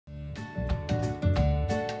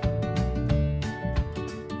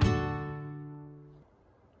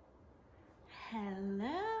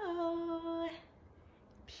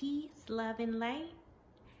love and light,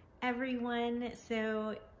 everyone.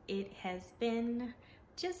 So it has been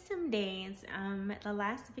just some days. The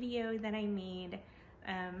last video that I made,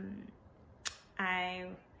 I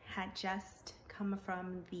had just come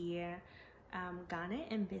from the Ghana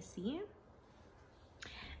embassy,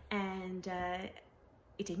 and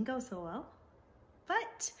it didn't go so well,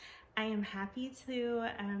 but I am happy to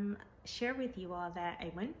share with you all that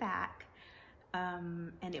I went back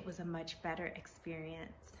and it was a much better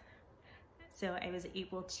experience. So I was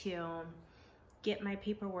able to get my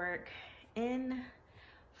paperwork in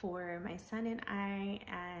for my son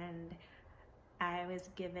and I was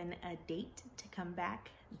given a date to come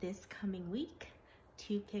back this coming week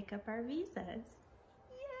to pick up our visas.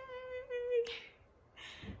 Yay!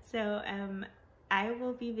 So I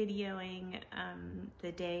will be videoing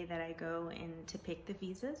the day that I go in to pick the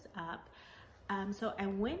visas up. So I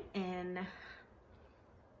went in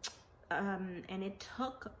and it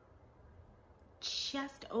took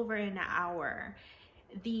just over an hour.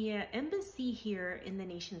 The embassy here in the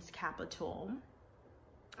nation's capital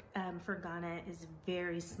for Ghana is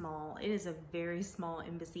very small. It is a very small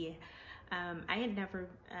embassy. I had never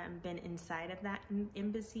been inside of that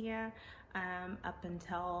embassy up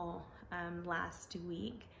until last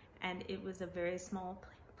week, and it was a very small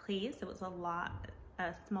place. It was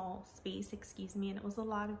a small space, excuse me, and it was a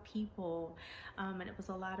lot of people, and it was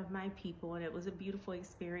a lot of my people, and it was a beautiful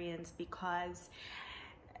experience because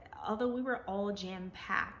although we were all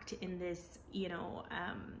jam-packed in this, you know,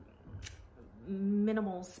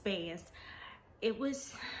 minimal space, it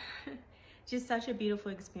was just such a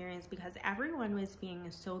beautiful experience because everyone was being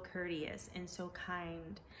so courteous and so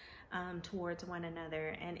kind towards one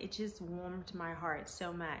another, and it just warmed my heart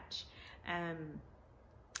so much.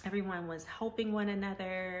 Everyone was helping one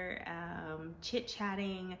another,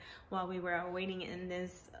 chit-chatting while we were waiting in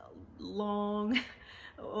this long,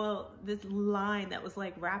 this line that was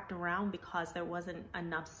like wrapped around because there wasn't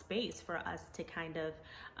enough space for us to kind of,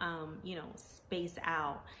 you know, space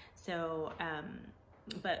out. So,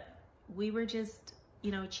 but we were just,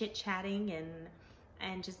 you know, chit-chatting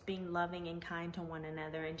and just being loving and kind to one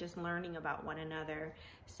another and just learning about one another.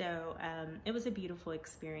 So it was a beautiful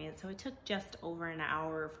experience. So it took just over an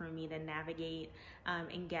hour for me to navigate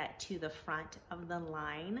and get to the front of the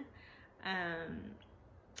line.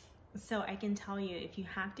 So I can tell you, if you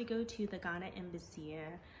have to go to the Ghana embassy,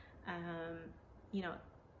 you know,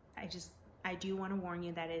 I do want to warn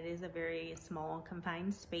you that it is a very small,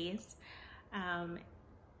 confined space.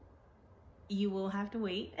 You will have to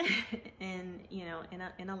wait and, you know,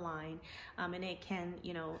 in a line, and it can,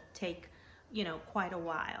 you know, take, you know, quite a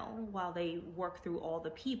while they work through all the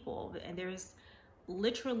people. And there's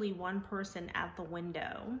literally one person at the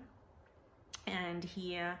window, and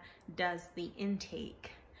he does the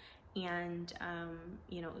intake, and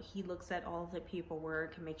you know, he looks at all the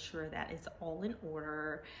paperwork and makes sure that it's all in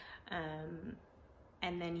order,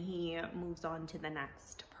 and then he moves on to the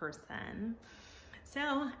next person.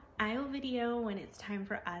 So I will video when it's time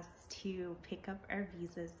for us to pick up our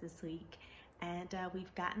visas this week, and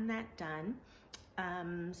we've gotten that done.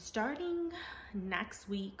 Starting next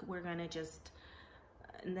week, we're gonna just,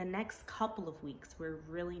 in the next couple of weeks, we're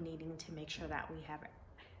really needing to make sure that we have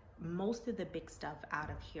most of the big stuff out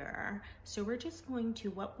of here. So we're just going to,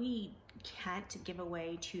 what we can't give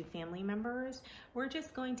away to family members, we're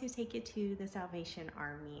just going to take it to the Salvation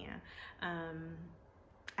Army.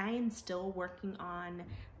 I am still working on,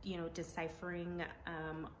 you know, deciphering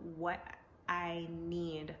what I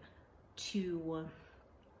need to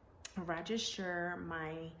register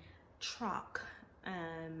my truck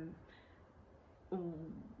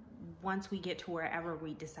once we get to wherever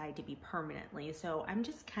we decide to be permanently. So I'm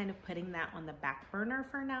just kind of putting that on the back burner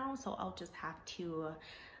for now. So I'll just have to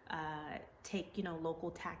take, you know,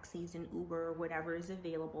 local taxis and Uber or whatever is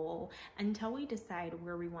available until we decide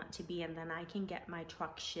where we want to be, and then I can get my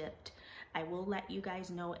truck shipped. I will let you guys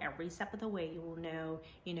know every step of the way. You will know,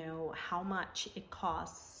 you know, how much it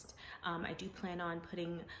costs. I do plan on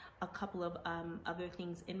putting a couple of other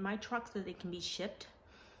things in my truck so they can be shipped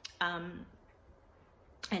and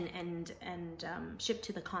shipped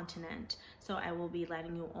to the continent. So I will be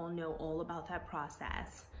letting you all know all about that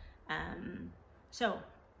process.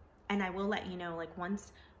 And I will let you know, like,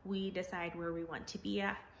 once we decide where we want to be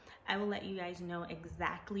at, I will let you guys know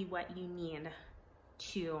exactly what you need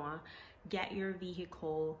to get your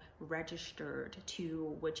vehicle registered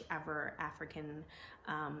to whichever African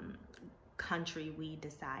country we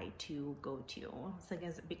decide to go to. So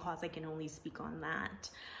because I can only speak on that.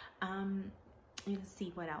 Let's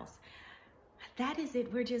see what else. That is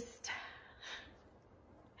it. We're just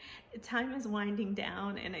time is winding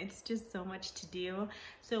down and it's just so much to do.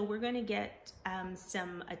 So we're going to get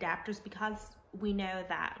some adapters, because we know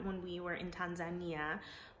that when we were in Tanzania,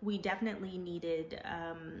 we definitely needed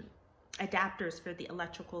adapters for the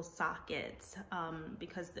electrical sockets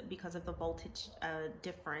because of the voltage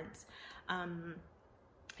difference. And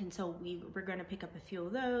so we're going to pick up a few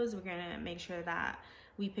of those. We're going to make sure that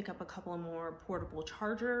we pick up a couple more portable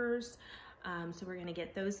chargers. So we're going to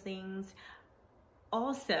get those things.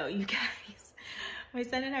 Also, you guys, my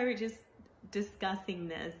son and I were just discussing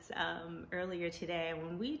this earlier today.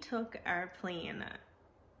 When we took our plane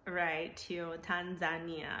right to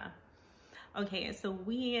Tanzania, okay, so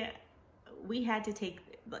we had to take,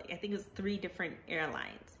 like, I think it was 3 different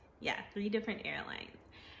airlines. Yeah, 3 different airlines.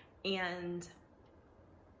 And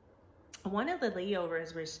one of the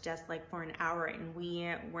layovers was just like for an hour, and we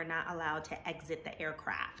were not allowed to exit the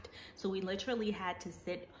aircraft. So we literally had to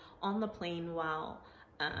sit on the plane while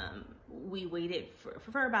we waited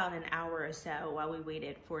for about an hour or so, while we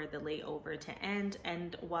waited for the layover to end,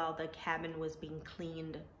 and while the cabin was being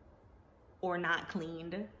cleaned or not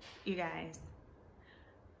cleaned. You guys,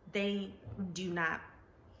 they do not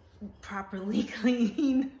properly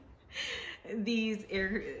clean these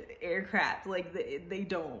aircraft. Like, they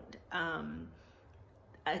don't.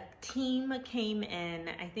 A team came in,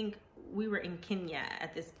 I think we were in Kenya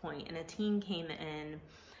at this point, and a team came in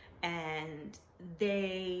and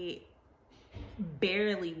they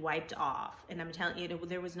barely wiped off, and I'm telling you,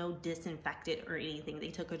 there was no disinfectant or anything. They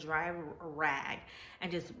took a dry rag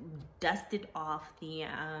and just dusted off the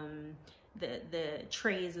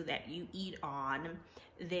trays that you eat on.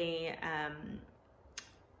 They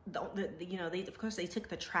you know, they, of course, they took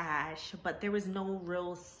the trash, but there was no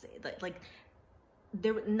real, like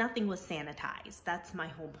nothing was sanitized. That's my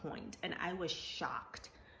whole point. And I was shocked.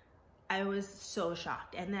 I was so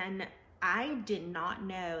shocked. And then I did not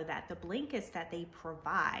know that the blankets that they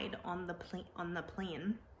provide on the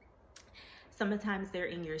plane, sometimes they're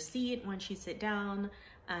in your seat once you sit down.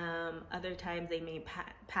 Other times they may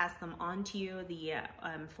pass them on to you, the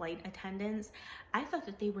flight attendants. I thought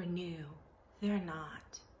that they were new. They're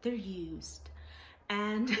not. They're used.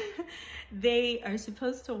 And they are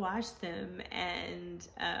supposed to wash them, and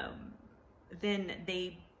then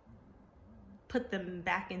they put them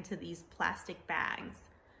back into these plastic bags.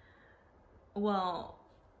 Well,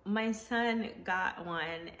 my son got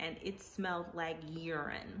one and it smelled like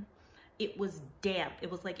urine. It was damp. It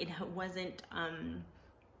was like, it wasn't,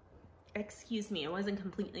 it wasn't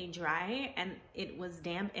completely dry, and it was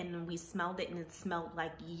damp, and we smelled it and it smelled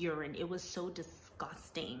like urine. It was so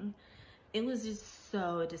disgusting. It was just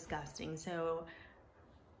so disgusting. So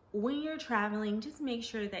when you're traveling, just make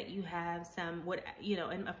sure that you have some,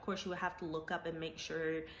 and of course you have to look up and make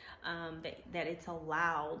sure that it's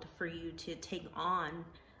allowed for you to take on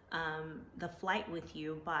the flight with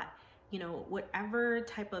you. But, whatever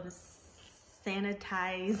type of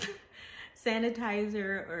sanitizer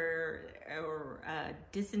or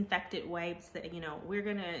disinfectant wipes that, we're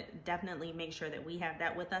gonna definitely make sure that we have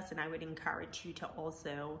that with us. And I would encourage you to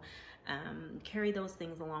also carry those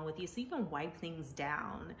things along with you so you can wipe things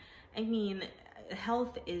down. I mean,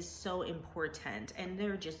 health is so important, and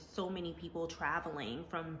there are just so many people traveling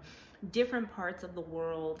from different parts of the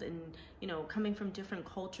world, and coming from different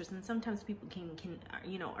cultures, and sometimes people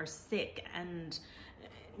are sick, and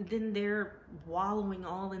then they're wallowing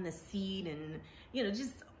all in the seat, and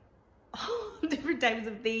just all different types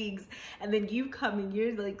of things. And then you come and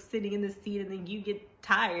you're like sitting in the seat, and then you get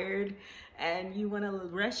tired and you want to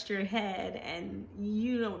rest your head, and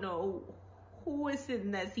you don't know who was sitting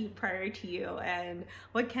in that seat prior to you and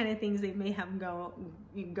what kind of things they may have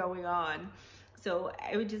going on. So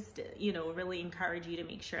I would just really encourage you to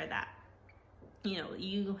make sure that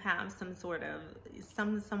you have some sort of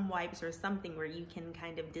some wipes or something where you can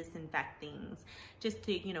kind of disinfect things, just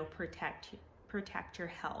to protect your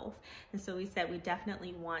health. And so we said we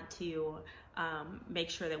definitely want to make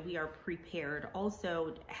sure that we are prepared.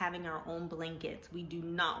 Also, having our own blankets. We do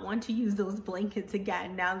not want to use those blankets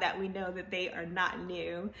again now that we know that they are not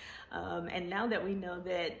new, and now that we know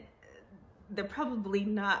that they're probably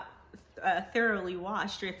not thoroughly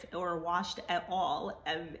washed or washed at all,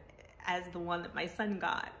 as the one that my son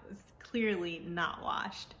got was clearly not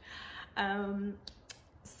washed.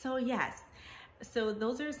 So yes. So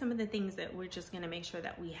those are some of the things that we're just going to make sure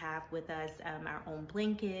that we have with us, our own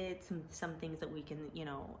blankets, some things that we can,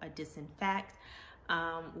 disinfect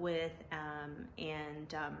with,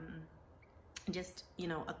 and just,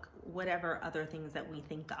 whatever other things that we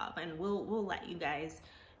think of. And we'll let you guys,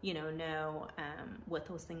 know what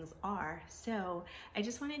those things are. So I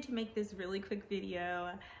just wanted to make this really quick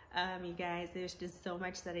video. You guys, there's just so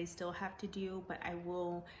much that I still have to do, but I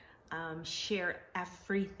will share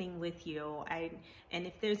everything with you. And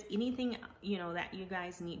if there's anything that you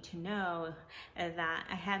guys need to know that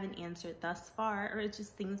I haven't answered thus far, or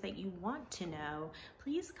just things that you want to know,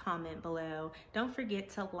 please comment below. Don't forget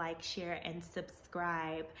to like, share, and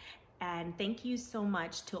subscribe. And thank you so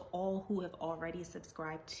much to all who have already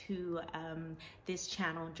subscribed to this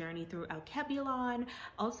channel, Journey Through Alkebulan.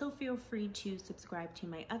 Also feel free to subscribe to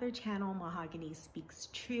my other channel, Mahogany Speaks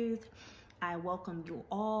Truth. I welcome you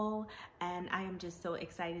all, and I am just so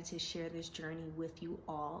excited to share this journey with you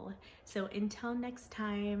all. So until next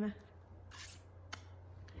time.